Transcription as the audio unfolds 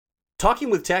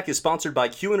Talking with Tech is sponsored by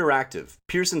Q Interactive,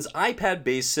 Pearson's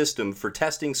iPad-based system for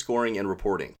testing, scoring, and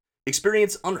reporting.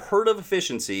 Experience unheard of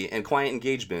efficiency and client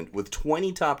engagement with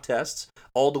 20 top tests,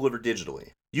 all delivered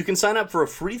digitally. You can sign up for a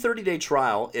free 30-day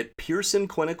trial at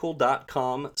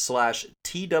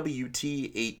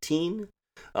pearsonclinical.com/TWT18.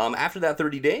 After that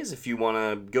 30 days, if you want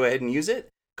to go ahead and use it,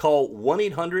 call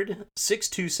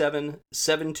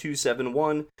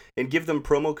 1-800-627-7271 and give them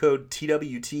promo code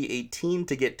TWT18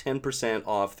 to get 10%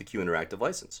 off the Q Interactive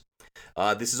license.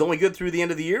 This is only good through the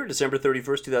end of the year, December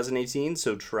 31st, 2018,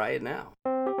 so try it now.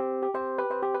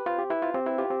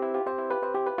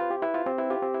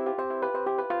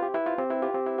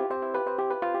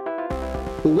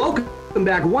 Welcome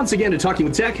back once again to Talking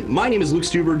with Tech. My name is Luke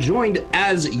Stuber, joined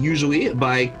as usually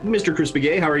by Mr. Chris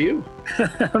Begay. How are you?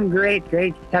 I'm great.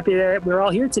 Happy that we're all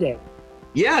here today.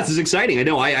 Yeah, this is exciting. I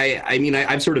know. I mean,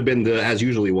 I've sort of been the as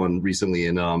usually one recently,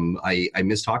 and I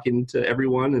miss talking to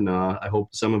everyone, and I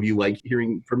hope some of you like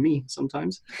hearing from me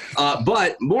sometimes.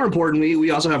 But more importantly,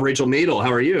 we also have Rachel Madel.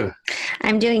 How are you?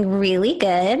 I'm doing really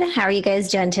good. How are you guys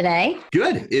doing today?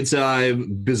 Good. It's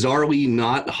bizarrely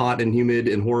not hot and humid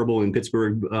and horrible in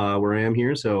Pittsburgh where I am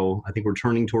here, so I think we're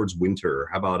turning towards winter.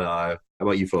 How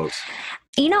about you folks?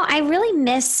 You know, I really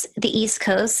miss the East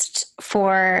Coast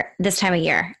for this time of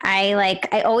year. I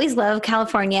always love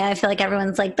California. I feel like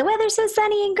everyone's like, the weather's so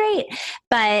sunny and great.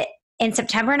 But in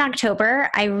September and October,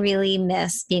 I really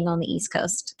miss being on the East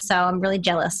Coast. So I'm really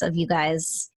jealous of you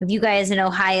guys in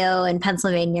Ohio and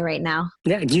Pennsylvania right now.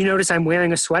 Yeah. Do you notice I'm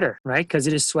wearing a sweater, right? Because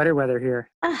it is sweater weather here.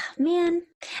 Oh, man.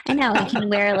 I know. I can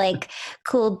wear like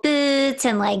cool boots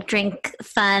and like drink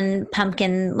fun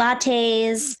pumpkin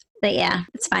lattes. But yeah,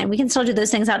 it's fine. We can still do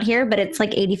those things out here, but it's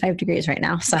like 85 degrees right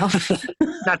now. So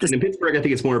not this in Pittsburgh. I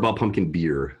think it's more about pumpkin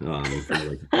beer.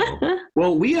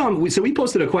 Well, we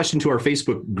posted a question to our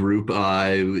Facebook group,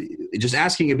 just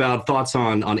asking about thoughts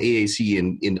on AAC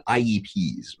and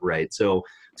IEPs, right? So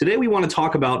today we want to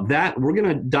talk about that. We're going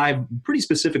to dive pretty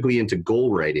specifically into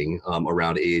goal writing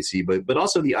around AAC, but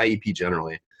also the IEP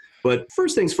generally. But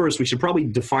first things first, we should probably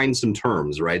define some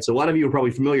terms, right? So a lot of you are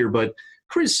probably familiar, but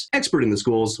Chris, expert in the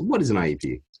schools, what is an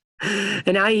IEP?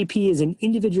 An IEP is an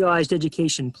individualized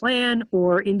education plan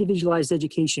or individualized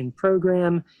education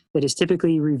program that is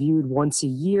typically reviewed once a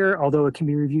year, although it can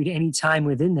be reviewed any time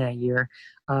within that year.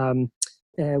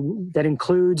 That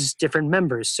includes different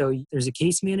members. So there's a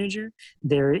case manager,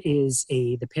 there is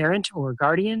the parent or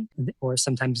guardian, or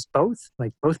sometimes both,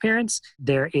 like both parents.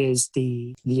 There is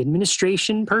the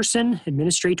administration person,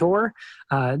 administrator.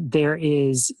 There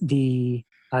is the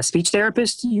speech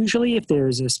therapist, usually, if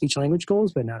there's a speech language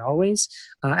goals, but not always.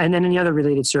 And then any other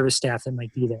related service staff that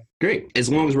might be there. Great. As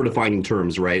long as we're defining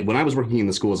terms, right? When I was working in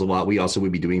the schools a lot, we also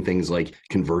would be doing things like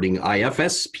converting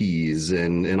IFSPs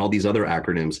and all these other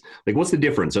acronyms. Like, what's the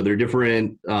difference? Are there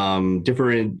different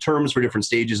terms for different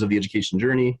stages of the education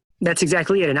journey? That's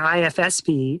exactly it. An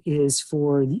IFSP is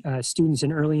for students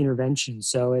in early intervention.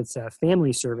 So it's a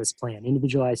family service plan,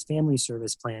 individualized family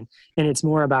service plan. And it's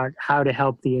more about how to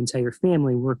help the entire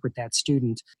family work with that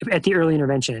student at the early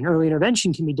intervention. And early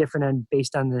intervention can be different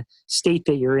based on the state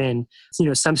that you're in.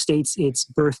 So, some states it's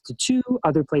birth to 2,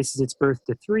 other places it's birth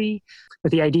to 3.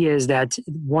 But the idea is that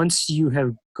once you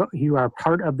are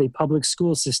part of the public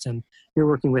school system, you're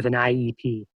working with an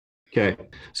IEP. Okay.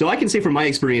 So I can say from my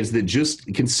experience that just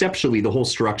conceptually the whole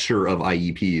structure of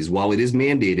IEPs, while it is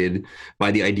mandated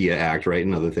by the IDEA Act, right,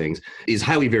 and other things, is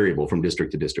highly variable from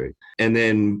district to district. And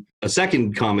then a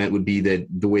second comment would be that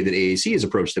the way that AAC is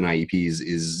approached in IEPs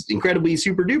is incredibly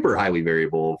super duper highly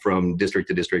variable from district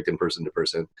to district and person to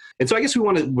person. And so I guess we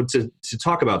wanted to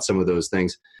talk about some of those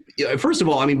things. First of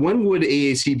all, I mean, when would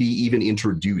AAC be even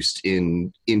introduced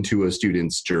into a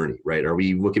student's journey, right? Are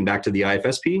we looking back to the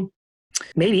IFSP?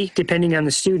 Maybe, depending on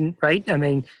the student, right? I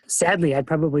mean, sadly, I'd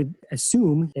probably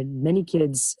assume that many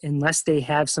kids, unless they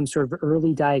have some sort of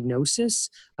early diagnosis,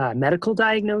 medical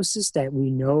diagnosis that we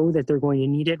know that they're going to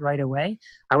need it right away,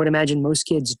 I would imagine most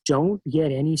kids don't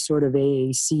get any sort of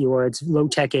AAC, or it's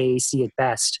low-tech AAC at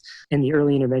best in the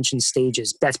early intervention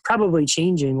stages. That's probably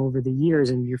changing over the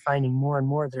years, and you're finding more and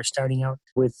more that are starting out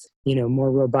with more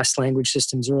robust language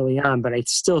systems early on. But I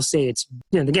still say it's,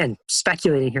 again,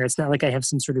 speculating here. It's not like I have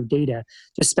some sort of data,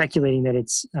 just speculating that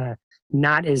it's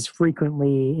not as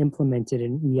frequently implemented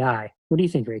in EI. What do you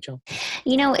think, Rachel?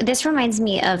 This reminds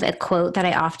me of a quote that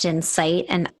I often cite,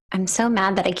 and I'm so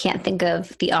mad that I can't think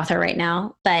of the author right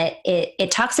now, but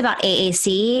it talks about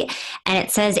AAC, and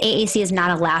it says AAC is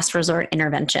not a last resort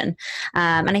intervention.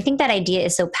 And I think that idea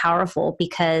is so powerful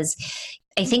because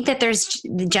I think that there's,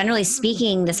 generally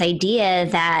speaking, this idea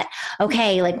that,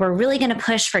 okay, like we're really going to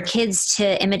push for kids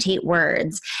to imitate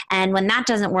words. And when that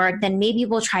doesn't work, then maybe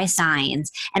we'll try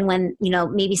signs. And when,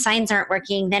 maybe signs aren't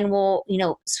working, then we'll,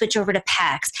 switch over to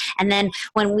PECS. And then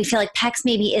when we feel like PECS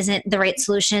maybe isn't the right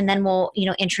solution, then we'll,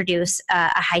 introduce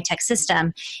a high-tech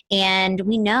system. And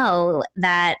we know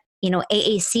that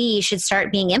AAC should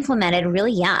start being implemented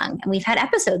really young. And we've had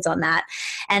episodes on that.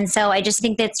 And so I just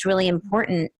think that's really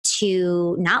important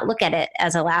to not look at it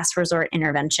as a last resort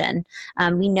intervention.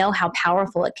 We know how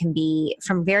powerful it can be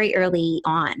from very early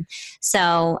on.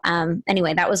 So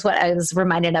anyway, that was what I was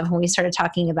reminded of when we started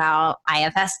talking about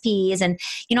IFSPs. And,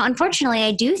 unfortunately,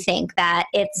 I do think that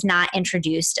it's not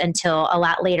introduced until a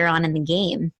lot later on in the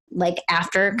game, like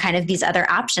after kind of these other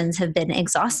options have been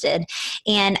exhausted.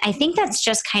 And I think that's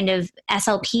just kind of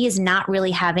SLP is not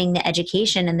really having the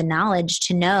education and the knowledge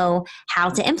to know how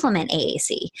to implement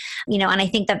AAC, and I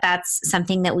think that that's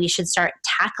something that we should start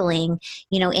tackling,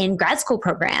 in grad school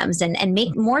programs and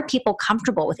make more people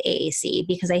comfortable with AAC,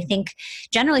 because I think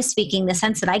generally speaking, the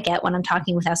sense that I get when I'm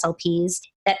talking with SLPs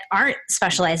that aren't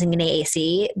specializing in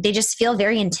AAC, they just feel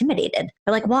very intimidated.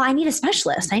 They're like, well, I need a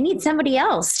specialist. I need somebody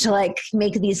else to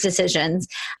make these decisions.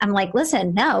 I'm like,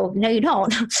 listen, no, you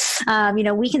don't.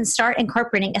 We can start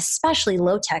incorporating especially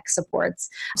low-tech supports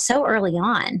so early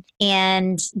on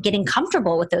and getting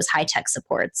comfortable with those high-tech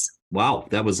supports. Wow,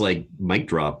 that was like mic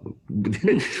drop.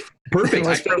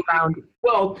 Perfect. Profound.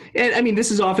 Well, and I mean,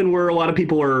 this is often where a lot of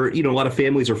people are, a lot of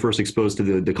families are first exposed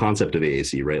to the concept of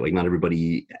AAC, right? Like not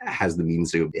everybody has the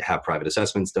means to have private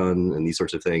assessments done and these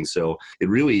sorts of things. So it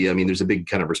really, there's a big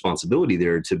kind of responsibility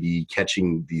there to be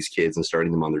catching these kids and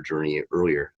starting them on their journey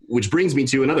earlier. Which brings me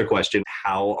to another question.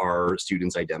 How are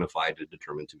students identified and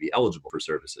determined to be eligible for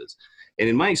services? And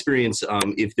in my experience,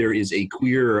 if there is a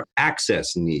clear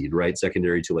access need, right,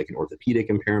 secondary to like an orthopedic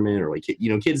impairment or like,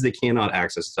 kids that cannot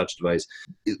access a touch device,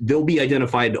 they'll be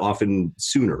identified often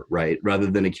sooner, right? Rather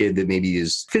than a kid that maybe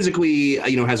is physically,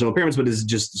 has no impairments, but is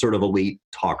just sort of a late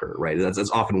talker, right?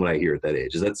 That's often what I hear at that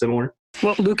age. Is that similar?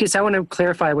 Well, Lucas, I want to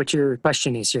clarify what your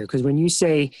question is here, because when you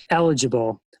say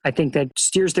eligible, I think that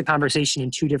steers the conversation in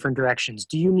two different directions.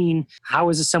 Do you mean how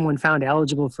is someone found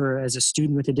eligible as a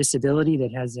student with a disability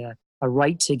that has a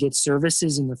right to get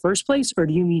services in the first place? Or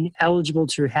do you mean eligible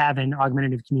to have an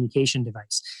augmentative communication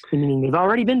device? Meaning they've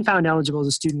already been found eligible as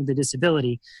a student with a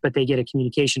disability, but they get a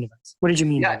communication device. What did you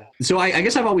mean by that? So I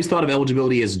guess I've always thought of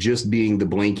eligibility as just being the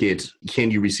blanket,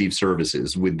 can you receive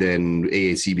services, with then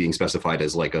AAC being specified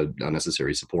as like a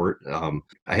necessary support.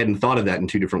 I hadn't thought of that in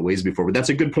two different ways before, but that's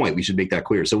a good point. We should make that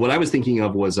clear. So what I was thinking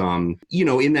of was,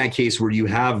 in that case where you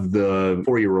have the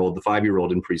 4-year-old, the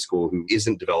 5-year-old in preschool who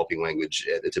isn't developing language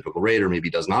at the typical rate, or maybe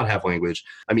does not have language.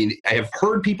 I have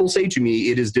heard people say to me,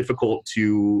 it is difficult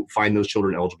to find those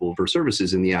children eligible for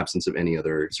services in the absence of any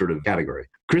other sort of category.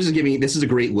 Chris is giving, this is a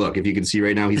great look. If you can see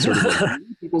right now, he's sort of like,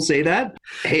 people say that.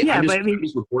 Hey, yeah, I'm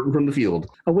just reporting from the field.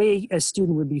 A way a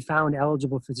student would be found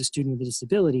eligible for the student with a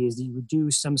disability is that you would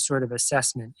do some sort of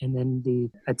assessment, and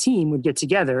then a team would get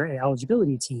together, an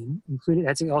eligibility team,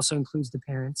 that also includes the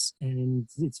parents, and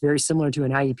it's very similar to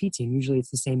an IEP team. Usually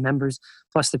it's the same members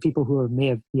plus the people who may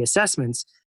have the assessments.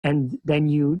 And then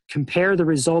you compare the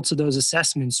results of those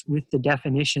assessments with the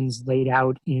definitions laid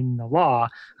out in the law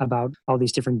about all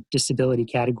these different disability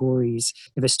categories.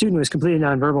 If a student was completely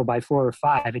nonverbal by 4 or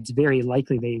 5, it's very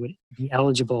likely they would be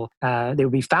eligible. They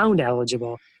would be found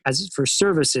eligible for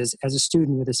services as a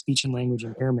student with a speech and language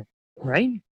impairment,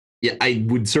 right? Yeah, I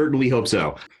would certainly hope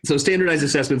so. So standardized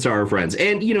assessments are our friends.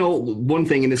 And, one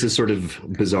thing, and this is sort of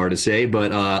bizarre to say,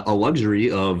 but a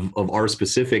luxury of our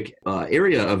specific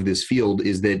area of this field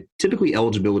is that typically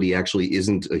eligibility actually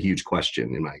isn't a huge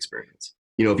question in my experience.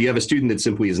 If you have a student that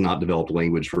simply has not developed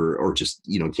language or just,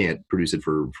 can't produce it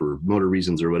for motor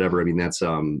reasons or whatever,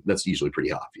 that's usually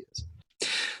pretty obvious.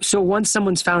 So once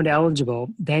someone's found eligible,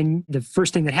 then the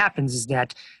first thing that happens is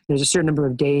that there's a certain number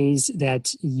of days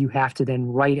that you have to then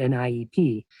write an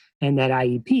IEP. And that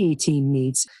IEP team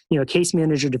meets, a case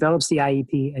manager develops the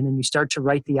IEP, and then you start to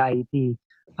write the IEP.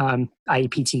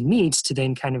 IEP team meets to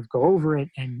then kind of go over it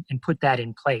and put that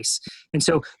in place. And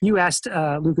so you asked,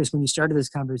 Lucas, when you started this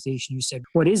conversation, you said,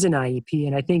 what is an IEP?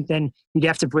 And I think then you'd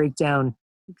have to break down,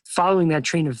 following that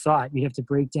train of thought, you have to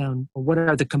break down what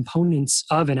are the components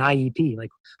of an IEP? Like,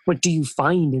 what do you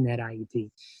find in that IEP?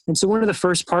 And so one of the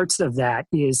first parts of that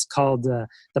is called the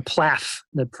PLAF,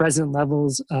 the Present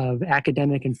Levels of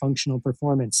Academic and Functional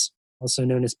Performance, also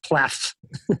known as PLAF,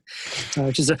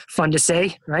 which is fun to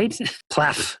say, right?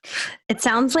 PLAF. It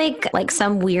sounds like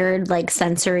some weird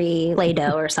sensory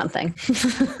Play-Doh or something.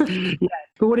 Yeah.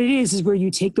 But what it is where you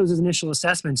take those initial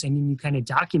assessments and then you kind of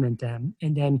document them.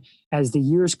 And then as the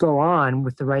years go on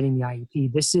with the writing the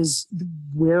IEP, this is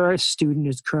where a student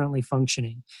is currently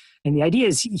functioning. And the idea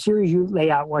is here you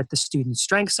lay out what the student's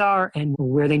strengths are and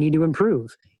where they need to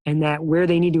improve. And that where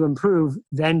they need to improve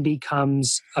then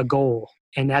becomes a goal.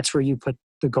 And that's where you put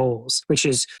the goals, which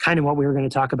is kind of what we were going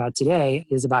to talk about today,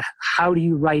 is about how do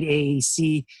you write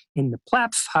AAC in the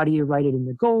PLEP? How do you write it in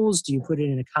the goals? Do you put it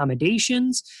in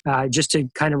accommodations? Just to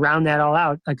kind of round that all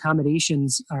out,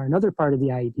 accommodations are another part of the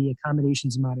IEP,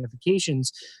 accommodations and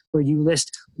modifications, where you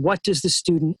list what does the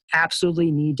student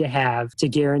absolutely need to have to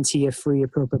guarantee a free,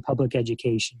 appropriate public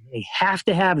education. They have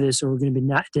to have this or we're going to be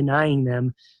not denying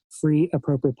them free,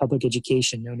 appropriate public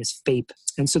education, known as FAPE.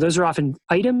 And so those are often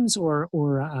items or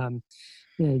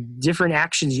different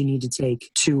actions you need to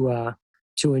take to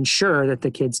ensure that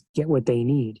the kids get what they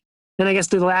need. And I guess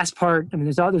the last part, I mean,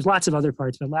 there's lots of other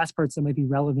parts, but last parts that might be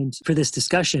relevant for this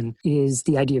discussion is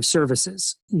the idea of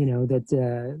services,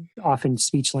 that often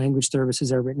speech language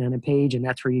services are written on a page, and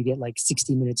that's where you get like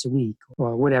 60 minutes a week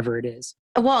or whatever it is.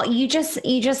 Well, you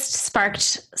just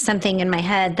sparked something in my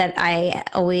head that I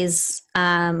always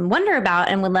wonder about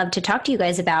and would love to talk to you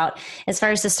guys about as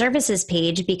far as the services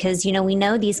page, because, we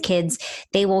know these kids,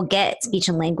 they will get speech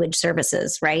and language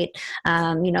services, right?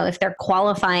 If they're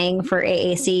qualifying for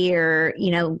AAC or,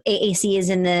 AAC is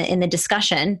in the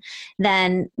discussion,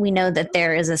 then we know that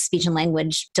there is a speech and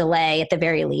language delay at the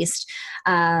very least.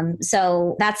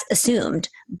 So that's assumed,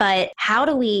 but how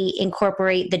do we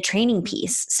incorporate the training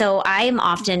piece? So I'm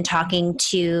often talking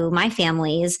to my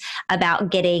families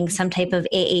about getting some type of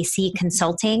AAC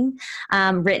consulting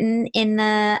written in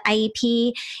the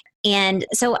IEP. And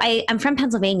so I'm from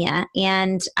Pennsylvania,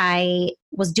 and I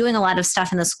was doing a lot of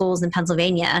stuff in the schools in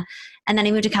Pennsylvania. And then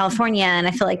I moved to California, and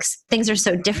I feel like things are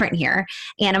so different here.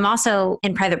 And I'm also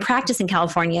in private practice in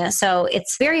California. So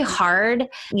it's very hard,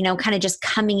 kind of just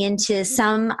coming into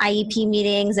some IEP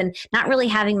meetings and not really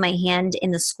having my hand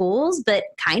in the schools, but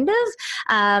kind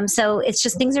of. So it's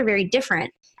just things are very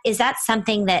different. Is that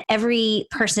something that every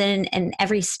person in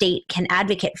every state can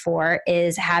advocate for,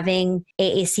 is having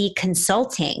AAC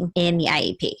consulting in the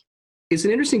IEP? It's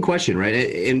an interesting question, right?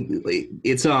 And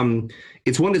it's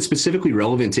one that's specifically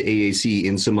relevant to AAC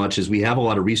in so much as we have a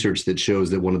lot of research that shows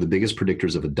that one of the biggest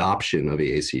predictors of adoption of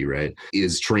AAC, right,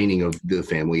 is training of the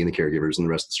family and the caregivers and the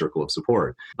rest of the circle of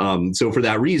support. So for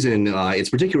that reason, it's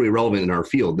particularly relevant in our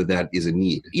field that is a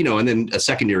need. And then a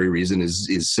secondary reason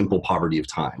is simple poverty of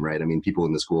time, right? I mean, people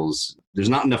in the schools, there's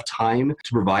not enough time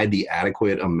to provide the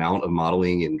adequate amount of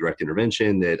modeling and direct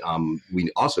intervention that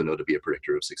we also know to be a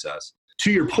predictor of success.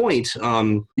 To your point,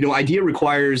 IDEA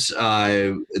requires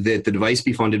that the device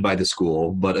be funded by the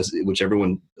school, which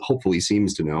everyone hopefully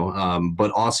seems to know, but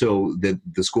also that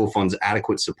the school funds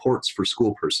adequate supports for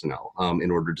school personnel in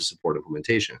order to support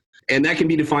implementation. And that can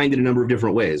be defined in a number of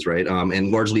different ways, right?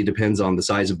 And largely depends on the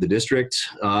size of the district.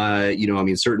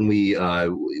 Certainly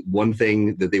one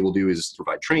thing that they will do is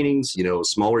provide trainings.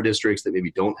 Smaller districts that maybe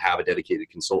don't have a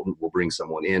dedicated consultant will bring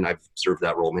someone in. I've served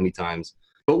that role many times.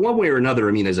 But one way or another,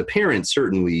 as a parent,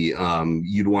 certainly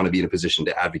you'd want to be in a position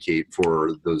to advocate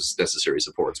for those necessary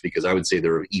supports, because I would say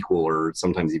they're of equal or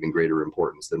sometimes even greater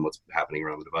importance than what's happening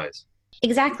around the device.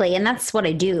 Exactly. And that's what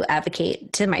I do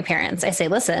advocate to my parents. I say,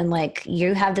 listen,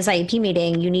 you have this IEP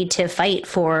meeting, you need to fight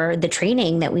for the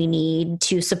training that we need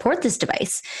to support this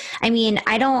device.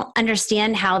 I don't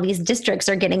understand how these districts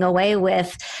are getting away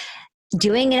with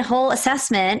doing a whole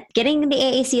assessment, getting the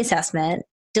AAC assessment,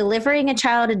 delivering a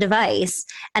child a device,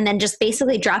 and then just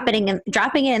basically dropping it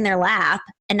in their lap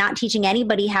and not teaching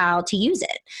anybody how to use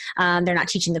it. They're not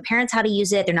teaching the parents how to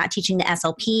use it. They're not teaching the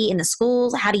SLP in the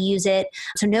schools how to use it.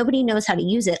 So nobody knows how to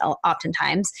use it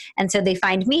oftentimes. And so they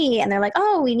find me and they're like,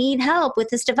 oh, we need help with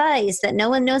this device that no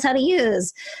one knows how to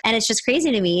use. And it's just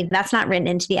crazy to me. That's not written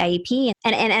into the IEP.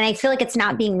 And I feel like it's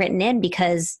not being written in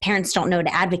because parents don't know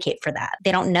to advocate for that.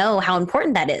 They don't know how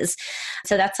important that is.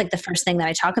 So that's the first thing that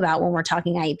I talk about when we're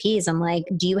talking IEPs. I'm like,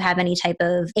 do you have any type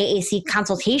of AAC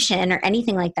consultation or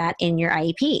anything like that in your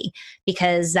IEP?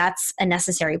 Because that's a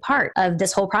necessary part of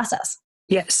this whole process.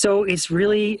 Yeah, so it's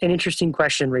really an interesting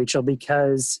question, Rachel,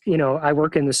 because, I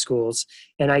work in the schools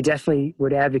and I definitely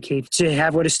would advocate to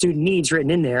have what a student needs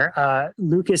written in there.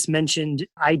 Lucas mentioned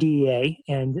IDEA,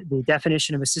 and the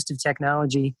definition of assistive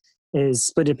technology is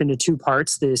split up into two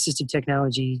parts: the assistive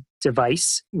technology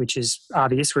device, which is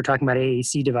obvious. We're talking about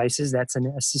AAC devices. That's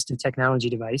an assistive technology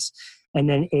device. And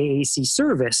then AAC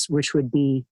service, which would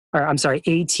be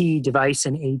AT device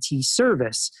and AT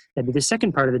service. That'd be the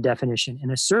second part of the definition. And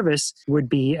a service would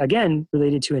be, again,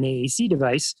 related to an AAC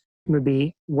device, would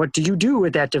be, what do you do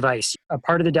with that device? A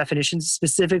part of the definition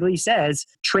specifically says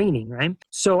training, right?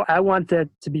 So I want that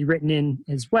to be written in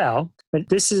as well. But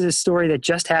this is a story that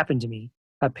just happened to me.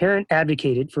 A parent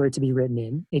advocated for it to be written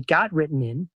in. It got written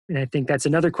in. And I think that's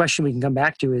another question we can come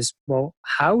back to is, well,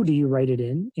 how do you write it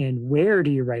in and where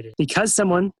do you write it? Because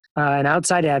someone, an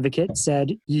outside advocate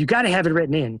said, you got to have it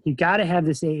written in. You got to have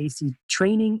this AAC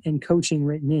training and coaching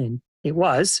written in. It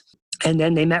was. And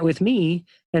then they met with me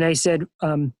and I said,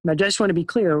 I just want to be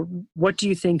clear, what do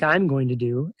you think I'm going to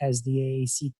do as the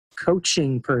AAC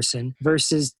coaching person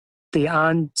versus the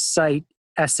on-site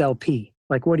SLP?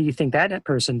 Like, what do you think that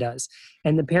person does?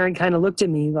 And the parent kind of looked at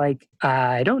me like,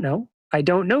 I don't know.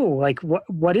 Like,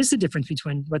 what is the difference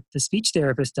between what the speech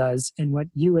therapist does and what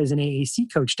you as an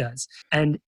AAC coach does?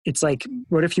 And it's like,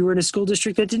 what if you were in a school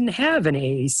district that didn't have an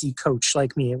AAC coach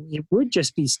like me? It would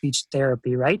just be speech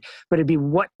therapy, right? But it'd be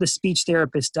what the speech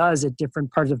therapist does at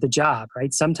different parts of the job,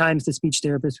 right? Sometimes the speech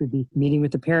therapist would be meeting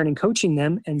with the parent and coaching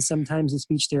them, and sometimes the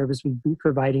speech therapist would be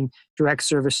providing direct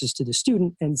services to the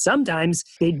student, and sometimes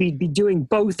they'd be doing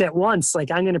both at once. Like,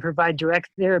 I'm going to provide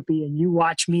direct therapy and you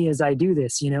watch me as I do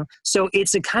this, So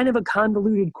it's a kind of a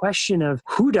convoluted question of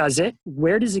who does it,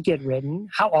 where does it get written,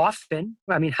 how often,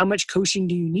 how much coaching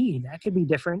do you need? That could be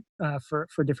different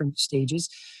for different stages.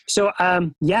 So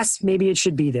yes, maybe it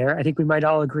should be there. I think we might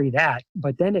all agree that,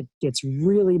 but then it gets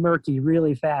really murky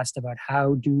really fast about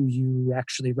how do you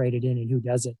actually write it in and who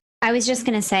does it. I was just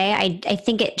going to say, I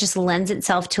think it just lends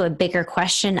itself to a bigger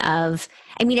question of,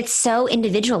 it's so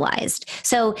individualized.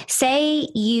 So say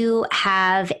you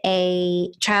have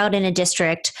a child in a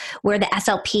district where the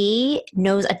SLP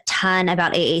knows a ton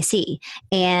about AAC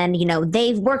and,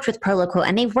 they've worked with Proloquo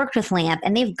and they've worked with LAMP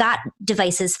and they've got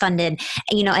devices funded,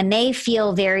 and they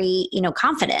feel very,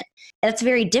 confident. That's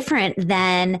very different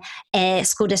than a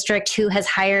school district who has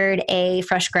hired a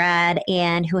fresh grad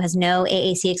and who has no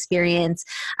AAC experience.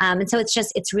 And so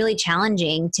it's really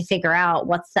challenging to figure out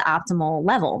what's the optimal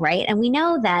level, right? And we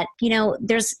know that,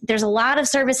 there's a lot of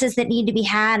services that need to be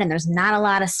had and there's not a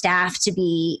lot of staff to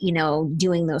be,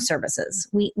 doing those services.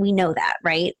 We know that,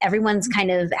 right? Everyone's kind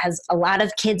of has a lot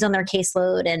of kids on their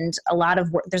caseload and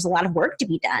there's a lot of work to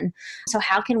be done. So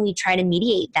how can we try to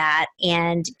mediate that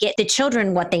and get the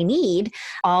children what they need,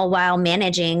 all while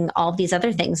managing all of these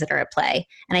other things that are at play?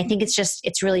 And I think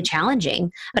it's really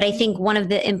challenging. But I think one of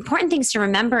the important things to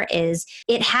remember is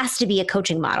it has to be a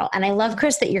coaching model. And I love,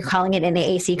 Chris, that you're calling it an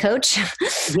AAC coach.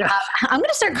 Yeah. I'm going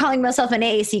to start calling myself an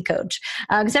AAC coach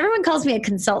because everyone calls me a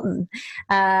consultant.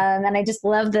 And I just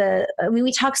love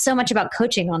we talk so much about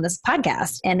coaching on this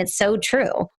podcast and it's so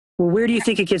true. Well, where do you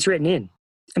think it gets written in?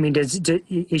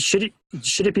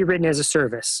 Should it be written as a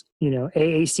service,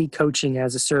 AAC coaching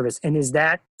as a service? And is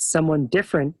that someone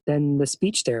different than the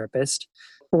speech therapist?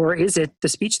 Or is it the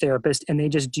speech therapist and they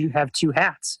just do have two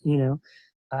hats,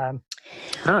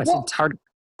 it's hard.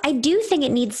 I do think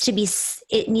it needs to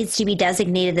be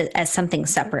designated as something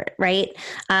separate, right?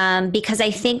 Because I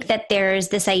think that there's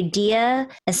this idea,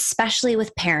 especially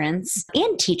with parents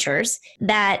and teachers,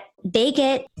 that they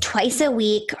get twice a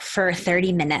week for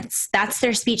 30 minutes. That's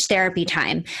their speech therapy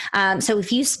time. So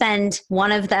if you spend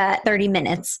one of the 30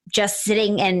 minutes just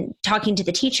sitting and talking to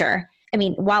the teacher,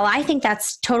 while I think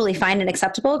that's totally fine and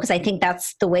acceptable, because I think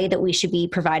that's the way that we should be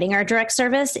providing our direct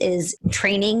service is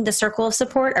training the circle of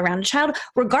support around a child,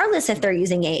 regardless if they're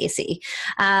using AAC.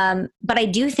 But I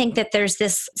do think that there's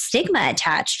this stigma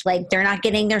attached, like they're not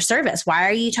getting their service. Why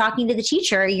are you talking to the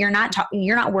teacher? You're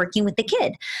not working with the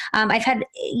kid. I've had,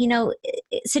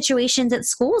 situations at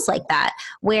schools like that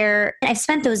where I've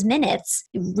spent those minutes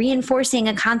reinforcing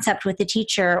a concept with the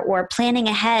teacher or planning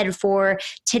ahead for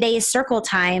today's circle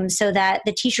time so that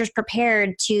the teacher's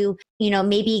prepared to,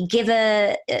 maybe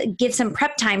give some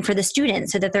prep time for the student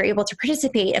so that they're able to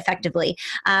participate effectively.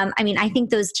 I think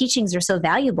those teachings are so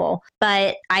valuable,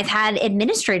 but I've had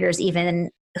administrators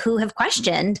even who have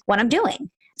questioned what I'm doing.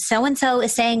 So-and-so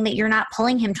is saying that you're not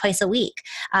pulling him twice a week,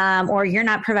 or you're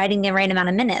not providing the right amount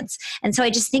of minutes. And so I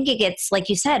just think it gets, like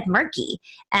you said, murky.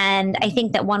 And I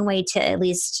think that one way to, at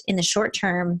least in the short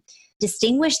term,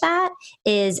 distinguish that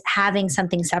is having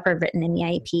something separate written in the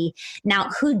IEP. Now,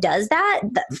 who does that?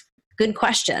 Good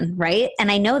question, right?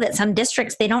 And I know that some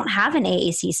districts, they don't have an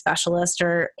AAC specialist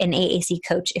or an AAC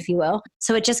coach, if you will.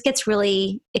 So it just gets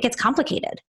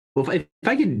complicated. Well, if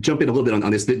I could jump in a little bit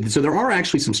on this, so there are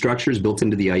actually some structures built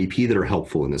into the IEP that are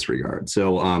helpful in this regard.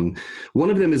 So one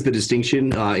of them is the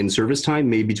distinction in service time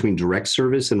made between direct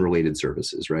service and related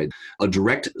services, right? A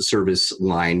direct service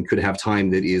line could have time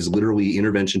that is literally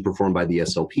intervention performed by the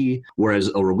SLP, whereas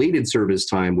a related service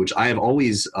time, which I have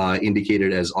always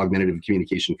indicated as augmentative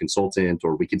communication consultant,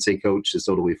 or we could say coach, is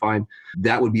totally fine.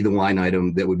 That would be the line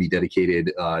item that would be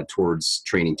dedicated towards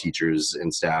training teachers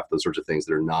and staff, those sorts of things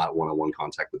that are not one-on-one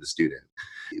contact with the student.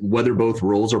 Whether both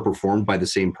roles are performed by the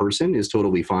same person is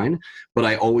totally fine, but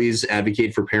I always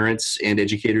advocate for parents and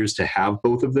educators to have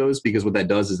both of those, because what that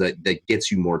does is that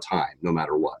gets you more time no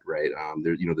matter what, right?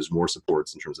 There's more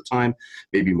supports in terms of time,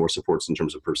 maybe more supports in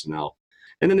terms of personnel.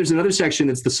 And then there's another section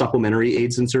that's the supplementary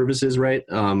aids and services, right?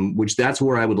 Which that's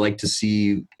where I would like to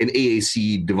see an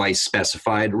AAC device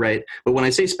specified, right? But when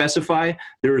I say specify,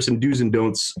 there are some do's and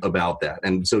don'ts about that.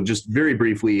 And so just very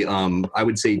briefly, I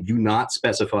would say do not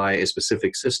specify a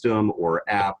specific system or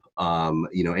app,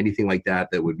 anything like that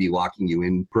would be locking you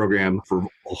in program for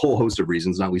a whole host of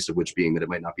reasons, not least of which being that it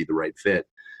might not be the right fit.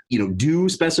 Do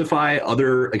specify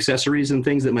other accessories and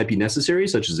things that might be necessary,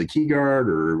 such as a key guard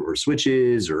or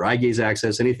switches or eye gaze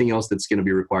access, anything else that's going to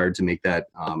be required to make that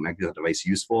device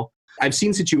useful. I've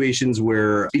seen situations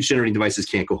where speech generating devices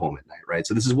can't go home at night, right?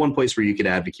 So this is one place where you could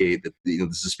advocate that this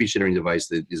is a speech generating device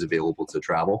that is available to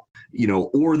travel,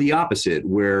 or the opposite,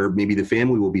 where maybe the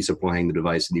family will be supplying the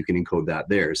device and you can encode that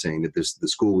there, saying that the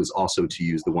school is also to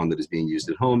use the one that is being used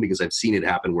at home, because I've seen it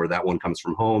happen where that one comes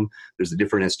from home. There's a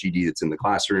different SGD that's in the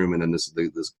classroom, and then this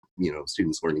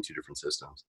students learning two different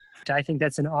systems. I think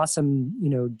that's an awesome,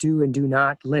 do and do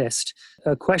not list.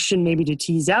 A question maybe to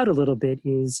tease out a little bit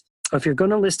is, if you're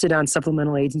going to list it on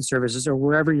supplemental aids and services, or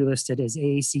wherever you list it as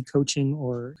AAC coaching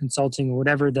or consulting or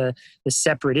whatever the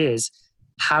separate is,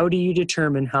 how do you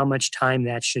determine how much time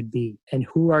that should be? And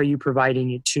who are you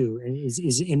providing it to? And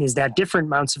is that different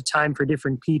amounts of time for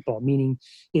different people? Meaning,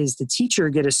 is the teacher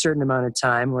get a certain amount of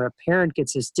time, or a parent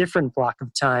gets this different block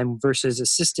of time versus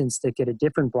assistants that get a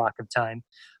different block of time?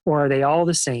 Or are they all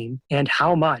the same? And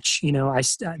how much?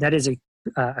 That is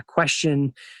a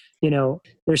question.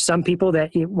 There's some people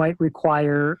that it might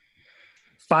require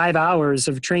 5 hours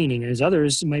of training, and as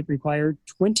others might require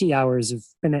 20 hours of,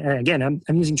 and again,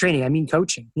 I'm using training, I mean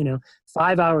coaching,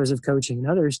 5 hours of coaching, and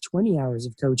others 20 hours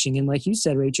of coaching. And like you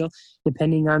said, Rachel,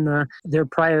 depending on their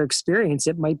prior experience,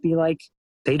 it might be like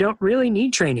they don't really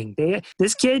need training.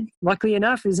 This kid, luckily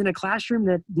enough, is in a classroom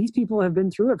that these people have been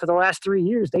through it for the last 3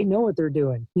 years. They know what they're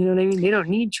doing. You know what I mean? They don't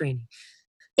need training.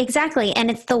 Exactly.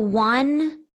 And it's the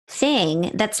one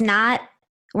thing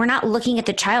we're not looking at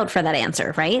the child for that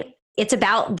answer, right? It's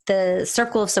about the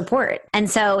circle of support. And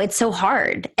so it's so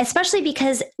hard, especially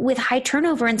because with high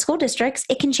turnover in school districts,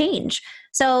 it can change.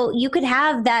 So you could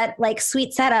have that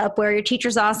sweet setup where your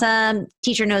teacher's awesome,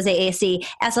 teacher knows AAC,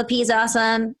 SLP is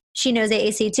awesome, she knows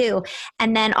AAC too.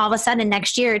 And then all of a sudden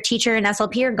next year, teacher and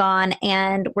SLP are gone,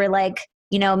 and we're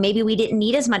maybe we didn't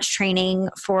need as much training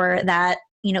for that,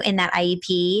 in that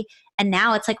IEP. And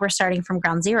now it's like we're starting from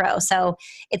ground zero. So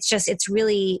it's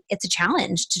a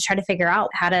challenge to try to figure out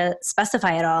how to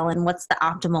specify it all and what's the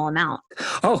optimal amount.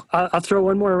 Oh, I'll throw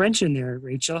one more wrench in there,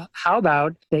 Rachel. How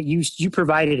about that you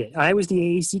provided it? I was the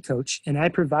AAC coach, and I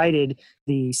provided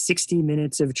the 60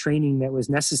 minutes of training that was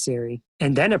necessary,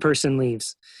 and then a person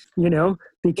leaves,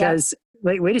 because... Yeah.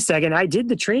 Wait a second, I did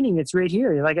the training. It's right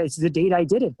here. It's the date I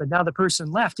did it, but now the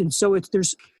person left. And so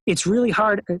it's really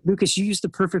hard. Lucas, you used the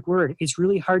perfect word. It's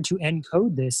really hard to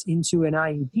encode this into an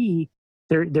IEP.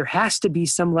 There has to be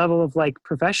some level of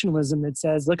professionalism that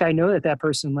says, look, I know that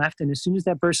person left. And as soon as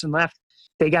that person left,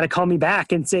 they got to call me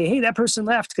back and say, hey, that person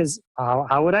left, because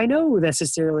how would I know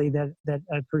necessarily that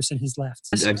a person has left?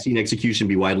 I've seen execution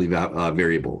be widely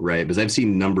variable, right? Because I've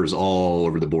seen numbers all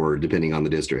over the board depending on the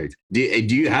district.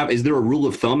 Is there a rule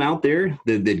of thumb out there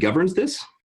that governs this?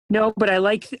 No, but I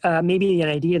like maybe an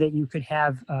idea that you could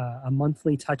have a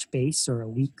monthly touch base or a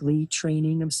weekly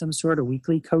training of some sort, or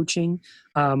weekly coaching.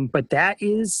 But that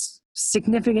is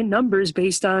significant numbers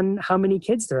based on how many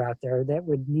kids there are out there that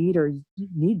would need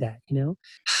that,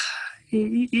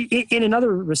 In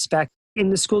another respect, in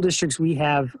the school districts, we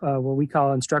have what we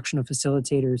call instructional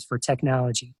facilitators for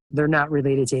technology. They're not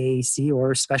related to AAC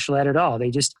or special ed at all. They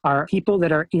just are people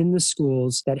that are in the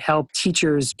schools that help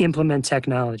teachers implement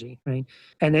technology, right?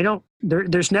 And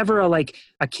there's never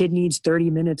a kid needs 30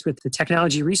 minutes with the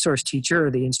technology resource teacher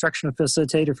or the instructional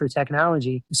facilitator for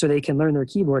technology so they can learn their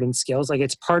keyboarding skills.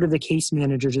 It's part of the case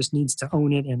manager just needs to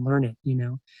own it and learn it,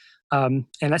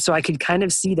 So I could kind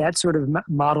of see that sort of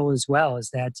model as well, is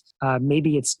that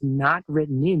maybe it's not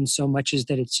written in so much as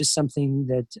that it's just something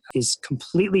that is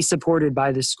completely supported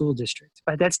by the school district.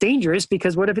 But that's dangerous,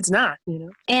 because what if it's not,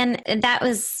 And that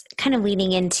was kind of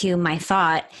leading into my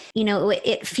thought.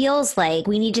 It feels like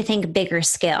we need to think bigger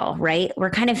scale, right? We're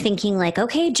kind of thinking like,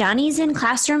 okay, Johnny's in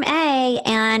classroom A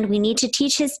and we need to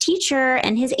teach his teacher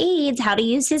and his aides how to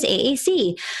use his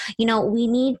AAC. We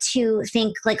need to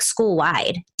think like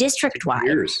school-wide,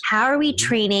 district-wide. How are we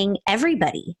training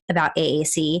everybody about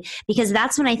AAC? Because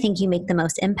that's when I think you make the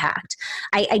most impact.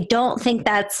 I don't think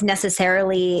that's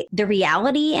necessarily the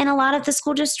reality in a lot of the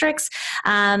school districts.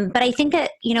 But I think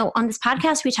that, on this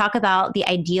podcast, we talk about the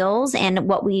ideals and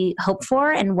what we hope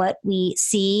for and what we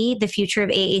see the future of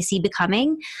AAC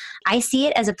becoming. I see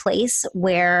it as a place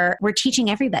where we're teaching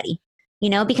everybody.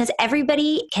 Because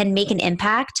everybody can make an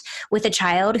impact with a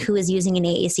child who is using an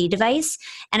AAC device.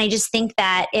 And I just think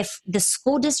that if the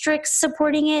school district's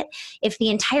supporting it, if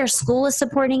the entire school is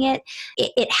supporting it,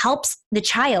 it helps the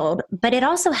child, but it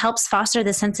also helps foster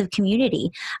the sense of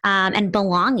community and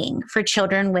belonging for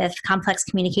children with complex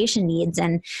communication needs.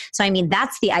 And so,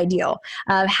 that's the ideal.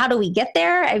 How do we get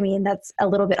there? That's a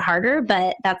little bit harder,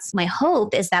 but that's my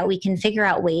hope, is that we can figure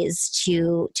out ways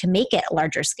to make it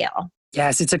larger scale.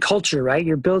 Yes, it's a culture, right?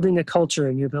 You're building a culture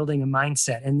and you're building a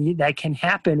mindset. And that can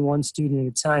happen one student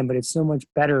at a time, but it's so much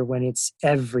better when it's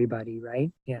everybody, right?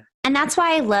 Yeah. And that's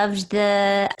why I loved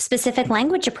the specific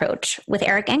language approach with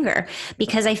Eric Enger,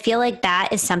 because I feel like that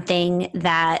is something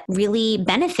that really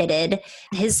benefited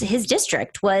his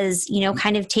district, was,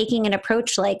 kind of taking an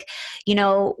approach like,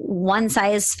 one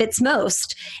size fits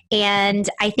most. And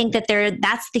I think that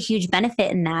that's the huge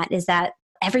benefit in that, is that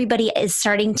everybody is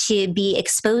starting to be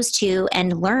exposed to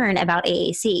and learn about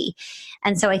AAC.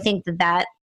 And so I think that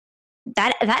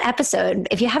episode,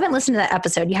 if you haven't listened to that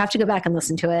episode, you have to go back and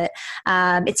listen to it.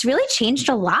 It's really changed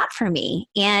a lot for me,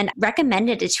 and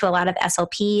recommended it to a lot of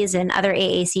SLPs and other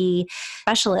AAC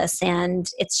specialists. And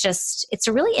it's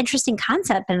a really interesting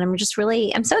concept. And I'm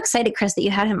so excited, Chris, that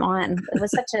you had him on. It was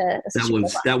such a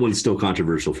that one's still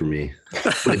controversial for me.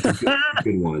 But it's a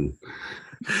good one.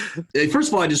 First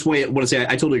of all, I just want to say I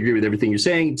totally agree with everything you're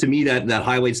saying. To me, that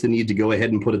highlights the need to go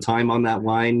ahead and put a time on that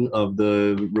line of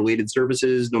the related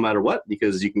services, no matter what,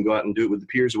 because you can go out and do it with the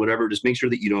peers or whatever. Just make sure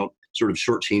that you don't sort of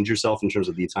shortchange yourself in terms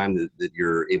of the time that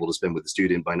you're able to spend with the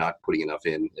student by not putting enough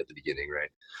in at the beginning, right?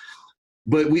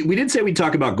 But we did say we'd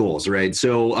talk about goals, right?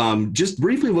 So just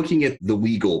briefly looking at the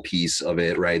legal piece of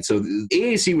it, right? So the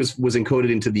AAC was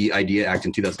encoded into the IDEA Act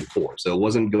in 2004. So it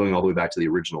wasn't going all the way back to the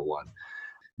original one.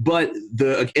 But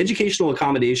the educational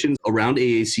accommodations around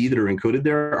AAC that are encoded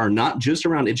there are not just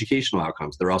around educational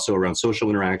outcomes. They're also around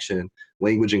social interaction,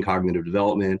 language and cognitive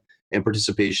development, and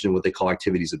participation in what they call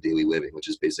activities of daily living, which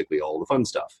is basically all the fun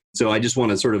stuff. So I just want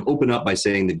to sort of open up by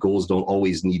saying that goals don't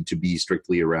always need to be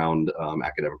strictly around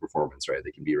academic performance, right?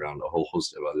 They can be around a whole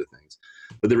host of other things.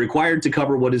 But they're required to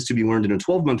cover what is to be learned in a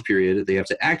 12-month period. They have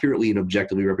to accurately and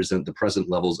objectively represent the present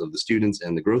levels of the students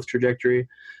and the growth trajectory,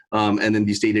 and then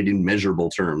be stated in measurable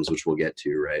terms, which we'll get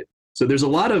to, right? So there's a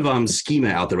lot of schema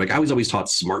out there. Like I was always taught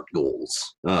SMART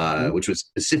goals, which was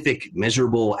specific,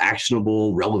 measurable,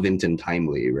 actionable, relevant, and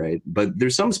timely, right? But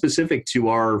there's some specific to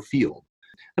our field.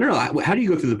 I don't know. How do you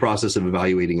go through the process of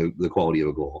evaluating the quality of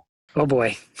a goal? Oh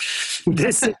boy,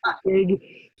 this is a big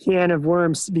can of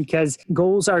worms, because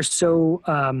goals are so,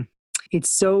 it's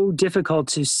so difficult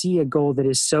to see a goal that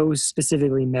is so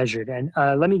specifically measured. And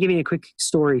let me give you a quick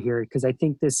story here, because I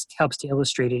think this helps to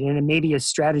illustrate it, and it may be a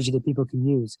strategy that people can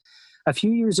use. A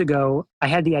few years ago, I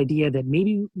had the idea that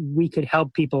maybe we could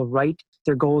help people write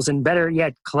their goals, and better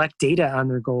yet, collect data on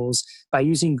their goals by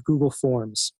using Google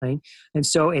Forms, right? And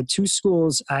so at 2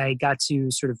 schools, I got to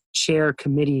sort of chair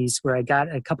committees where I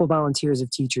got a couple volunteers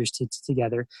of teachers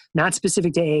together, not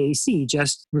specific to AAC,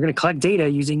 just we're going to collect data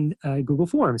using Google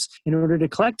Forms. In order to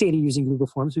collect data using Google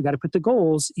Forms, we got to put the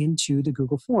goals into the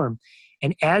Google form.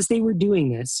 And as they were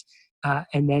doing this,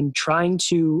 and then trying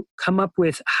to come up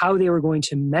with how they were going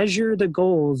to measure the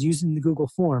goals using the Google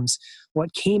Forms,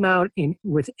 what came out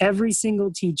with every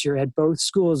single teacher at both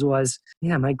schools was,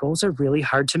 yeah, my goals are really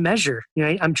hard to measure.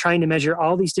 I'm trying to measure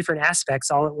all these different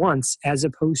aspects all at once, as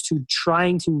opposed to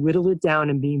trying to whittle it down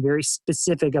and being very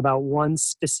specific about one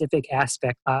specific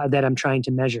aspect that I'm trying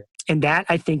to measure. And that,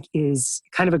 I think, is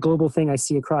kind of a global thing I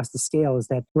see across the scale, is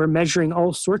that we're measuring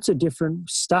all sorts of different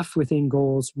stuff within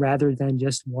goals rather than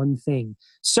just one thing.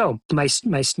 So my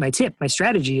tip, my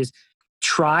strategy is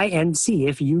try and see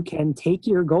if you can take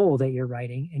your goal that you're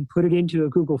writing and put it into a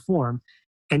Google form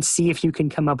and see if you can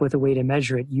come up with a way to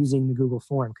measure it using the Google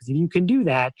form. Because if you can do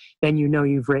that, then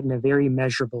you've written a very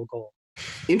measurable goal.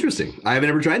 Interesting. I haven't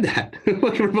ever tried that.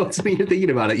 What provokes me to thinking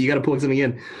about it? You got to plug something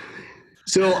in.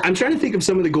 So I'm trying to think of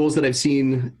some of the goals that I've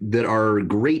seen that are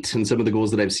great and some of the goals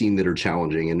that I've seen that are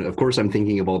challenging. And of course, I'm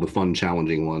thinking of all the fun,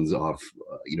 challenging ones off,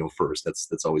 first.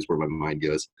 That's always where my mind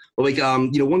goes. But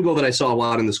one goal that I saw a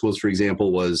lot in the schools, for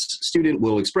example, was student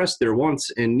will express their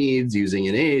wants and needs using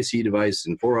an AAC device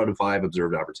in 4 out of 5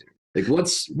 observed opportunities. Like,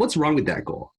 what's wrong with that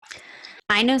goal?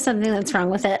 I know something that's wrong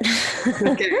with it.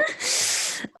 Okay.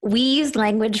 We use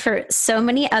language for so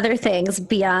many other things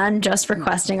beyond just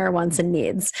requesting our wants and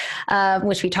needs,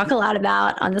 which we talk a lot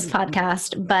about on this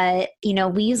podcast. But,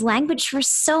 we use language for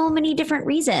so many different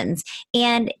reasons.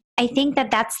 And I think that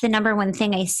that's the number one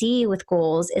thing I see with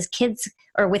goals is kids,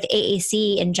 or with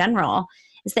AAC in general,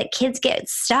 is that kids get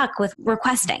stuck with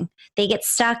requesting. They get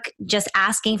stuck just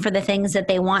asking for the things that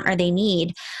they want or they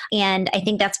need. And I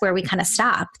think that's where we kind of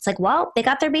stop. It's like, well, they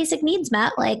got their basic needs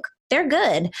met. Like, they're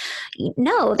good.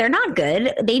 No, they're not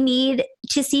good. They need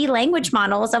to see language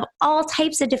models of all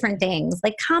types of different things,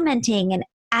 like commenting and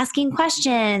asking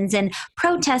questions and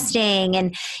protesting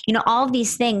and, all of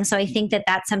these things. So I think that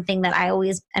that's something that I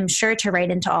always am sure to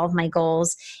write into all of my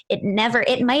goals. It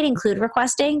might include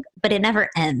requesting, but it never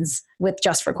ends with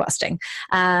just requesting.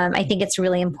 I think it's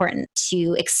really important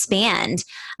to expand,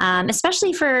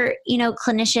 especially for,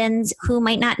 clinicians who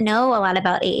might not know a lot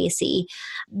about AAC,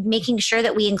 making sure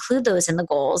that we include those in the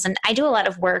goals. And I do a lot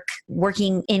of work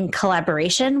working in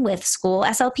collaboration with school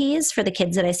SLPs for the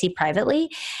kids that I see privately.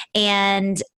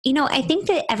 And I think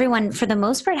that everyone, for the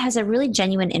most part, has a really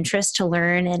genuine interest to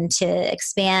learn and to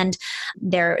expand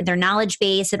their knowledge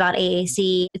base about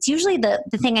AAC. It's usually the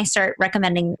thing I start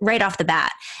recommending right off the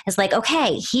bat is like,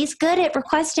 okay, he's good at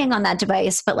requesting on that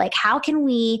device, but like, how can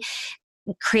we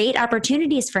create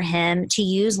opportunities for him to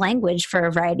use language for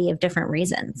a variety of different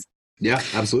reasons? Yeah,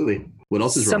 absolutely. What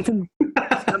else is wrong?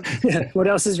 What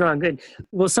else is wrong? Good.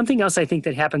 Well, something else I think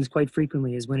that happens quite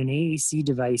frequently is when an AAC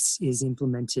device is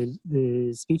implemented,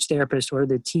 the speech therapist or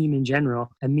the team in general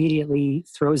immediately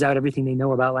throws out everything they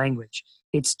know about language.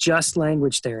 It's just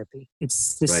language therapy.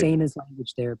 It's the same as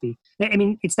language therapy. I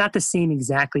mean, it's not the same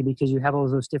exactly because you have all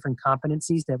those different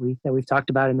competencies that we've talked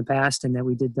about in the past, and that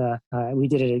we did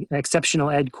an exceptional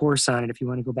ed course on it. If you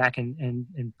want to go back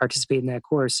and participate in that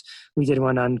course, we did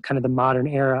one on kind of the modern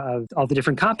era of all the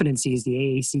different competencies, the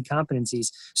AAC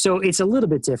competencies. So it's a little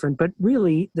bit different, but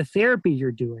really the therapy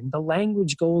you're doing, the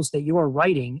language goals that you are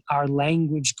writing are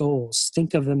language goals.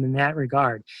 Think of them in that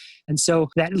regard. And so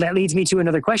that leads me to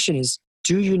another question is,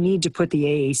 do you need to put the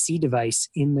AAC device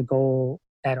in the goal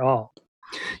at all?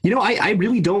 I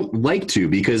really don't like to,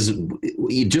 because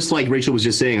just like Rachel was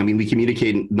just saying, I mean, we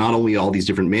communicate not only all these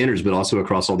different manners, but also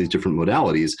across all these different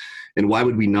modalities. And why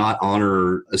would we not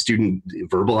honor a student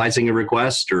verbalizing a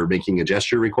request or making a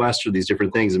gesture request or these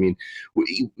different things? I mean,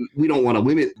 we don't want to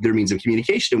limit their means of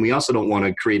communication. And we also don't want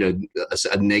to create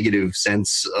a negative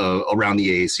sense around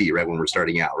the AAC, right, when we're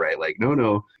starting out, right? Like,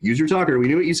 no, use your talker. We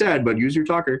knew what you said, but use your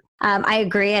talker. I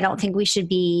agree. I don't think we should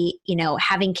be,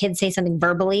 having kids say something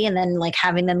verbally and then like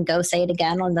having them go say it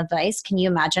again on the device. Can you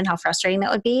imagine how frustrating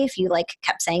that would be if you like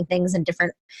kept saying things in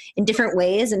different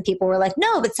ways and people were like,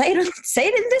 no, but say it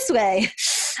in this way.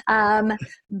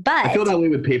 But I feel that way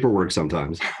with paperwork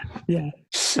sometimes. Yeah,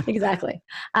 exactly.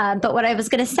 But what I was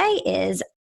going to say is,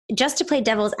 just to play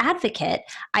devil's advocate,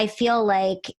 I feel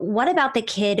like, what about the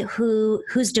kid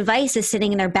whose device is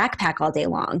sitting in their backpack all day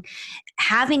long?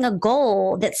 Having a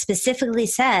goal that specifically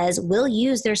says we'll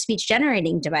use their speech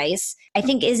generating device, I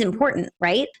think is important,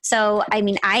 right? So, I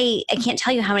mean, I can't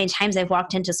tell you how many times I've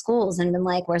walked into schools and been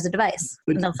like, where's the device?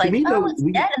 But and they're like, it's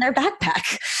dead in their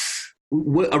backpack.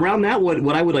 What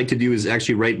I would like to do is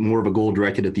actually write more of a goal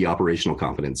directed at the operational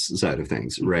competence side of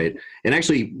things, right? And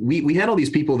actually, we had all these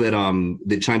people that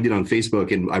chimed in on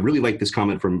Facebook, and I really like this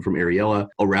comment from Ariella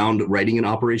around writing an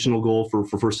operational goal for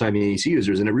first-time AAC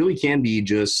users. And it really can be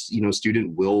just,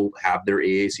 student will have their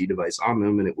AAC device on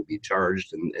them, and it will be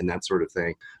charged and that sort of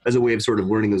thing, as a way of sort of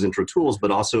learning those intro tools,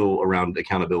 but also around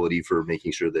accountability for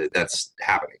making sure that that's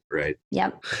happening, right?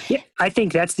 Yep. Yeah, I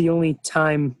think that's the only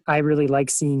time I really like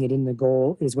seeing it in the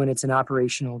goal is when it's an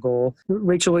operational goal.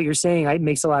 Rachel, what you're saying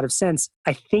makes a lot of sense.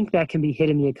 I think that can be hit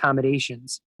in the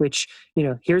accommodations, which,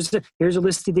 here's a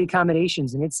list of the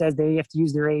accommodations, and it says they have to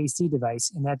use their AAC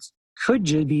device, and that's could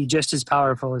be just as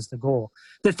powerful as the goal.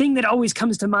 The thing that always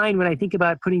comes to mind when I think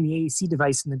about putting the AAC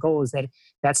device in the goal is that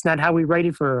that's not how we write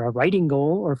it for a writing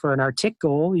goal or for an artic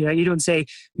goal. You don't say,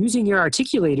 using your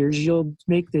articulators, you'll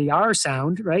make the R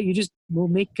sound, right? You just will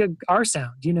make a R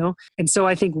sound, And so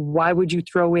I think, why would you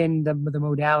throw in the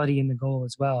modality in the goal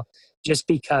as well? Just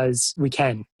because we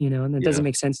can, and it doesn't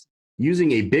make sense.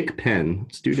 Using a Bic pen,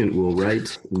 student will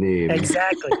write name.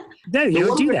 Exactly. No, you So don't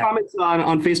what do were the that. comments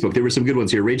on Facebook? There were some good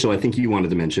ones here. Rachel, I think you wanted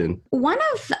to mention. One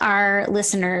of our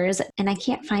listeners, and I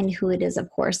can't find who it is, of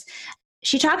course,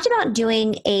 she talked about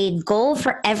doing a goal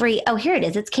for every, oh, here it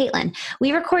is. It's Caitlin.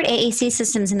 We record AAC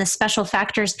systems in the special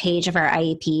factors page of our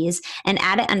IEPs and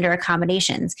add it under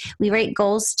accommodations. We write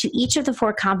goals to each of the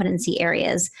 4 competency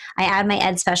areas. I add my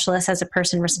ed specialist as a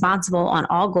person responsible on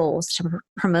all goals to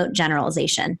promote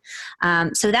generalization.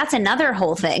 So that's another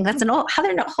whole thing. That's another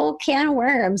whole can of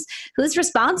worms. Who's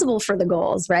responsible for the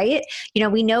goals, right?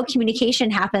 We know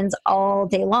communication happens all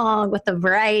day long with a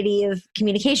variety of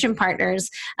communication partners.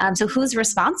 So who's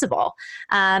responsible?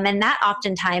 And that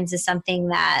oftentimes is something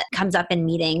that comes up in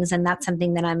meetings. And that's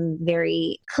something that I'm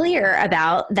very clear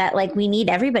about, that like we need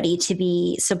everybody to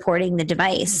be supporting the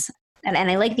device. And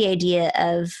I like the idea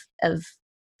of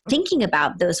thinking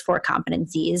about those 4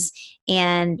 competencies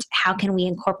and how can we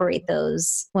incorporate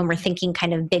those when we're thinking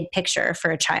kind of big picture for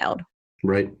a child.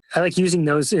 Right. I like using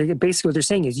those. Basically, what they're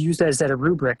saying is use that as a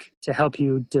rubric to help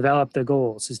you develop the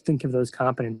goals. Is think of those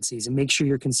competencies and make sure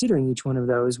you're considering each one of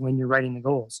those when you're writing the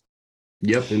goals.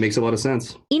 Yep, it makes a lot of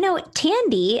sense.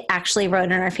 Tandy actually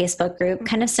wrote in our Facebook group,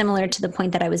 kind of similar to the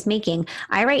point that I was making.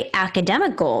 I write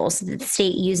academic goals that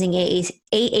state using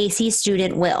AAC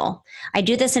student will. I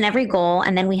do this in every goal,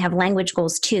 and then we have language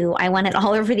goals too. I want it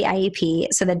all over the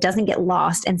IEP so that it doesn't get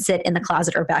lost and sit in the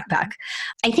closet or backpack.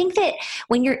 I think that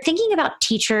when you're thinking about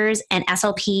teachers and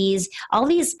SLPs, all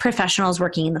these professionals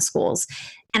working in the schools,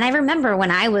 and I remember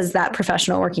when I was that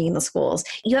professional working in the schools,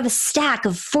 you have a stack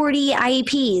of 40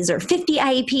 IEPs or 50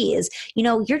 IEPs.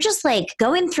 You're just like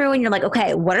going through and you're like,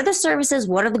 okay, what are the services?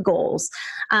 What are the goals?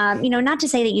 Not to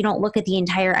say that you don't look at the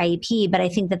entire IEP, but I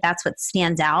think that that's what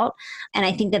stands out. And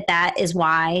I think that that is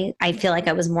why I feel like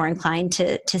I was more inclined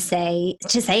to say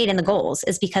it in the goals,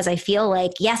 is because I feel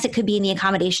like, yes, it could be in the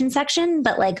accommodation section,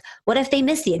 but like, what if they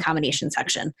miss the accommodation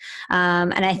section?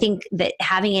 And I think that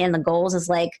having it in the goals is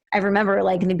like, I remember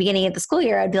like in the beginning of the school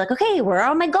year, I'd be like, okay, where are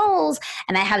all my goals?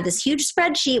 And I have this huge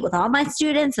spreadsheet with all my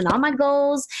students and all my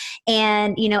goals.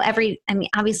 And,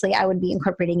 obviously I would be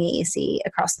incorporating AAC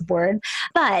across the board,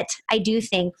 but I do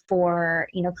think for,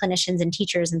 clinicians and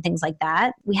teachers and things like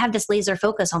that, we have this laser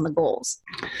focus on the goals.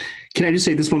 Can I just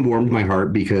say this one warmed my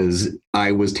heart because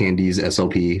I was Tandy's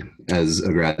SLP as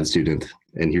a grad student,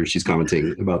 and here she's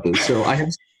commenting about this. So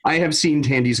I have seen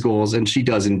Tandy's goals, and she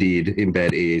does indeed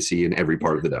embed AAC in every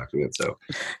part of the document. So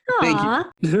thank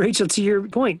you. Rachel, to your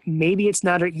point, maybe it's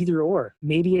not an either or.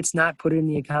 Maybe it's not put it in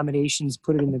the accommodations,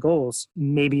 put it in the goals.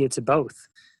 Maybe it's a both.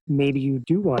 Maybe you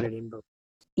do want it in both.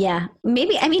 Yeah,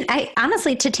 maybe. I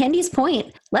honestly, to Tandy's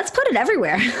point, let's put it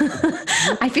everywhere.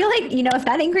 I feel like, if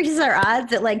that increases our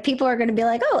odds that like people are going to be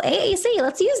like, oh, AAC,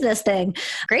 let's use this thing.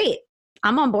 Great.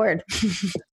 I'm on board.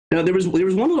 Now, there was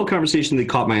one little conversation that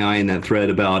caught my eye in that thread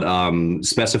about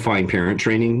specifying parent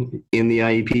training in the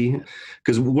IEP,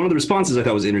 because one of the responses I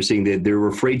thought was interesting that they were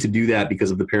afraid to do that because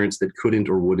of the parents that couldn't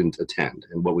or wouldn't attend.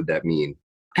 And what would that mean?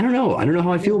 I don't know. I don't know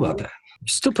how I feel about that.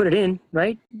 Still put it in,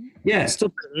 right? Yeah. Still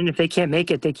put it in. If they can't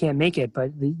make it, they can't make it.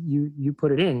 But you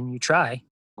put it in and you try.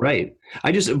 Right.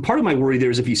 Part of my worry there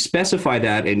is if you specify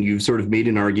that and you've sort of made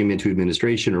an argument to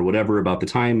administration or whatever about the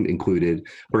time included,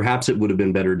 perhaps it would have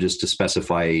been better just to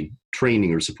specify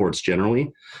training or supports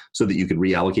generally so that you could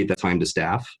reallocate that time to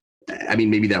staff.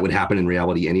 Maybe that would happen in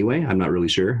reality anyway. I'm not really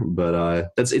sure,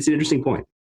 but it's an interesting point.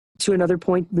 To another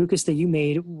point, Lucas, that you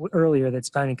made earlier that's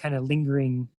kind of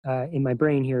lingering in my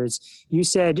brain here is you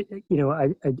said,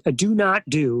 a do not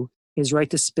do is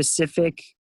write the specific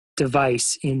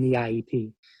device in the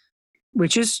IEP,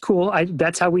 which is cool.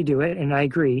 That's how we do it, and I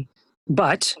agree.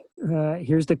 But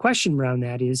here's the question around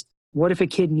that is, what if a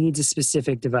kid needs a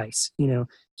specific device?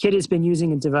 Kid has been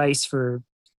using a device for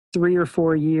 3 or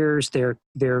 4 years.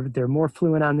 They're more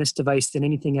fluent on this device than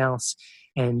anything else.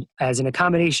 And as an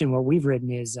accommodation, what we've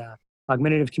written is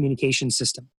augmentative communication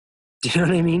system. Do you know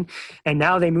what I mean? And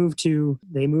now they moved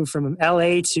from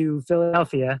LA to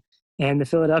Philadelphia, and the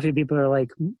Philadelphia people are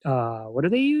like, what do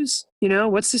they use?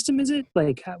 What system is it?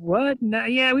 Like, what? No,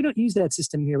 yeah, we don't use that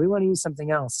system here. We want to use something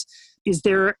else. Is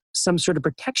there some sort of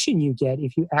protection you get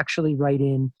if you actually write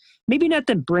in, maybe not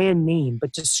the brand name,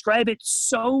 but describe it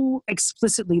so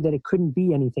explicitly that it couldn't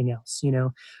be anything else?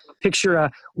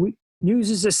 Picture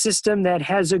uses a system that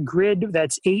has a grid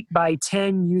that's 8 by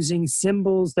 10 using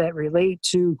symbols that relate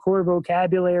to core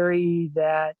vocabulary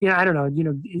that, I don't know,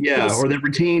 Yeah, or that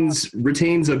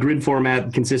retains a grid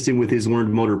format consistent with his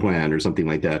learned motor plan or something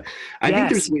like that. I think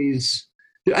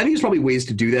there's probably ways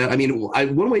to do that.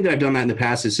 One way that I've done that in the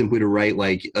past is simply to write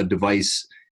like a device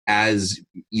as,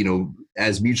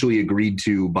 as mutually agreed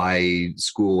to by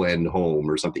school and home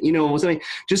or something, something,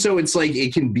 just so it's like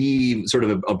it can be sort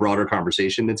of a broader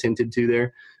conversation that's hinted to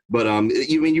there. But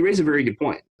you raise a very good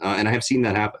point, and I have seen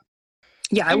that happen.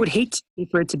 Yeah, I would hate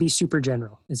for it to be super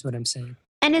general, is what I'm saying.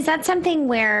 And is that something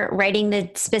where writing the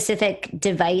specific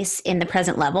device in the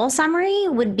present level summary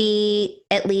would be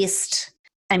at least,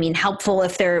 helpful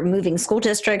if they're moving school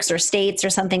districts or states or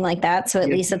something like that? So at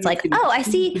least it's like, oh, I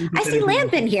see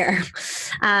lamp in here.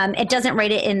 It doesn't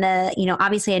write it in the,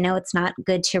 obviously I know it's not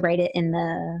good to write it in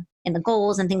the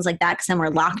goals and things like that, because then we're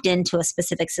locked into a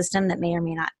specific system that may or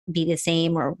may not be the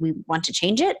same, or we want to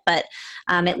change it. But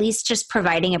at least just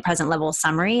providing a present level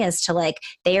summary as to like,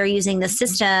 they are using the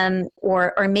system,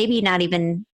 or maybe not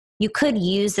even, you could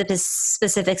use this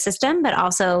specific system, but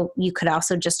also you could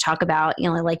also just talk about,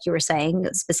 like you were saying,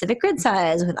 specific grid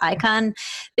size with icon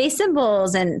based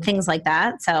symbols and things like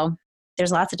that. So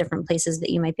there's lots of different places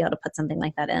that you might be able to put something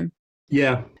like that in.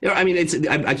 Yeah.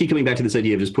 I keep coming back to this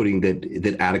idea of just putting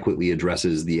that adequately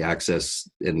addresses the access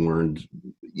and learned,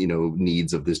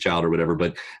 needs of this child or whatever.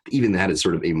 But even that is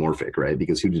sort of amorphic, right?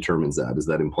 Because who determines that? Is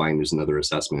that implying there's another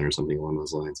assessment or something along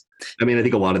those lines? I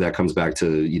think a lot of that comes back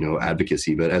to,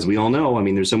 advocacy. But as we all know,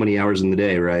 there's so many hours in the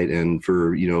day, right? And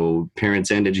for, parents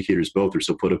and educators both are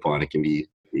so put upon, it can be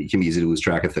easy to lose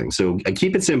track of things. So I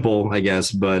keep it simple, I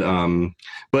guess. But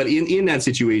in that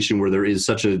situation where there is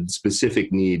such a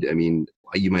specific need,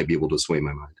 you might be able to sway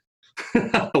my mind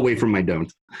away from my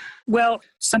don't. Well,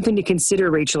 something to consider,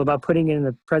 Rachel, about putting it in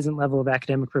the present level of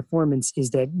academic performance is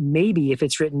that maybe if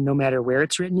it's written no matter where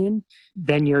it's written in,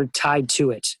 then you're tied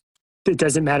to it. It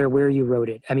doesn't matter where you wrote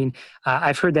it.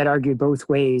 I've heard that argued both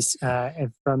ways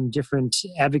from different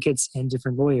advocates and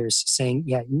different lawyers saying,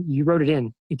 yeah, you wrote it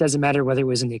in. It doesn't matter whether it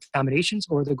was in the accommodations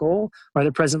or the goal or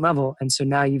the present level. And so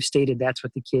now you've stated that's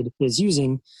what the kid is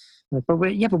using. But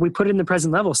we put it in the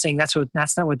present level saying that's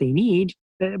not what they need.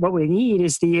 What we need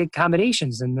is the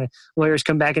accommodations. And the lawyers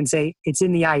come back and say, it's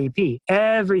in the IEP.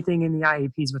 Everything in the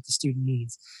IEP is what the student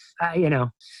needs.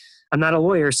 I'm not a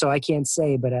lawyer, so I can't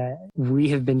say, but we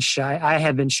have been shy. I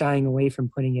have been shying away from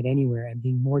putting it anywhere and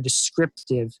being more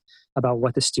descriptive about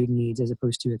what the student needs as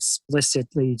opposed to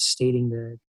explicitly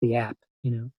stating the app.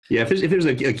 Yeah, if there's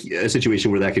a situation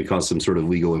where that could cause some sort of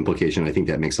legal implication, I think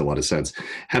that makes a lot of sense.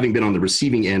 Having been on the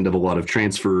receiving end of a lot of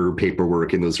transfer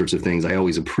paperwork and those sorts of things, I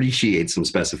always appreciate some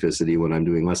specificity when I'm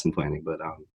doing lesson planning. But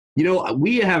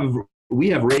we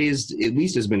have raised at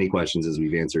least as many questions as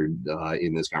we've answered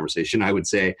in this conversation, I would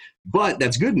say. But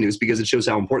that's good news because it shows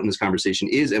how important this conversation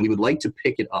is, and we would like to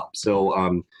pick it up.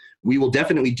 So we will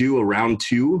definitely do a round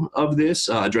 2 of this,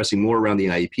 addressing more around the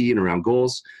IEP and around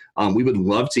goals. We would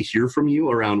love to hear from you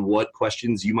around what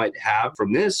questions you might have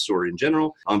from this or in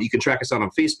general. You can track us out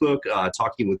on Facebook,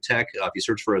 Talking with Tech. If you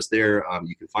search for us there,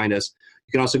 you can find us.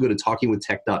 You can also go to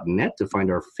talkingwithtech.net to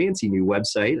find our fancy new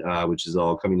website, which is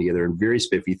all coming together and very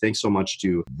spiffy. Thanks so much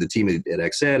to the team at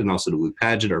XEd and also to Luke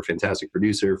Padgett, our fantastic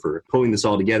producer, for pulling this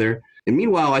all together. And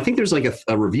meanwhile, I think there's like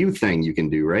a review thing you can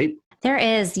do, right? There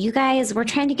is. You guys, we're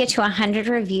trying to get to 100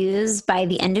 reviews by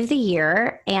the end of the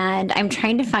year. And I'm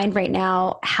trying to find right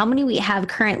now how many we have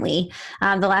currently.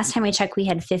 The last time I checked, we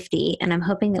had 50, and I'm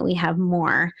hoping that we have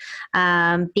more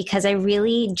because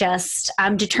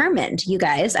I'm determined, you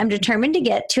guys. I'm determined to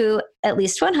get to at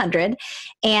least 100.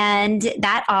 And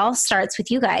that all starts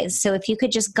with you guys. So if you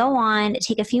could just go on,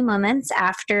 take a few moments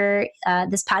after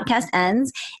this podcast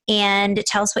ends and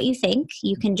tell us what you think.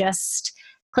 You can just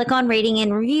click on rating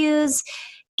and reviews.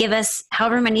 Give us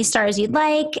however many stars you'd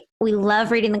like. We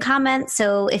love reading the comments.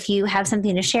 So if you have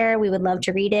something to share, we would love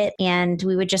to read it. And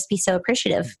we would just be so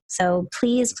appreciative. So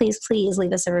please, please, please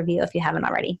leave us a review if you haven't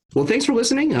already. Well, thanks for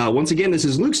listening. Once again, this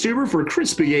is Luke Stuber for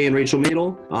Chris Bouillet and Rachel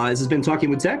Madel. This has been Talking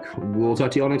with Tech. We'll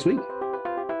talk to you all next week.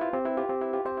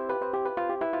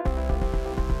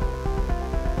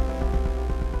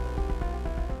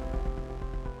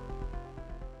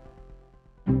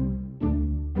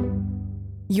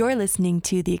 You're listening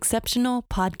to the Exceptional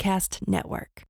Podcast Network.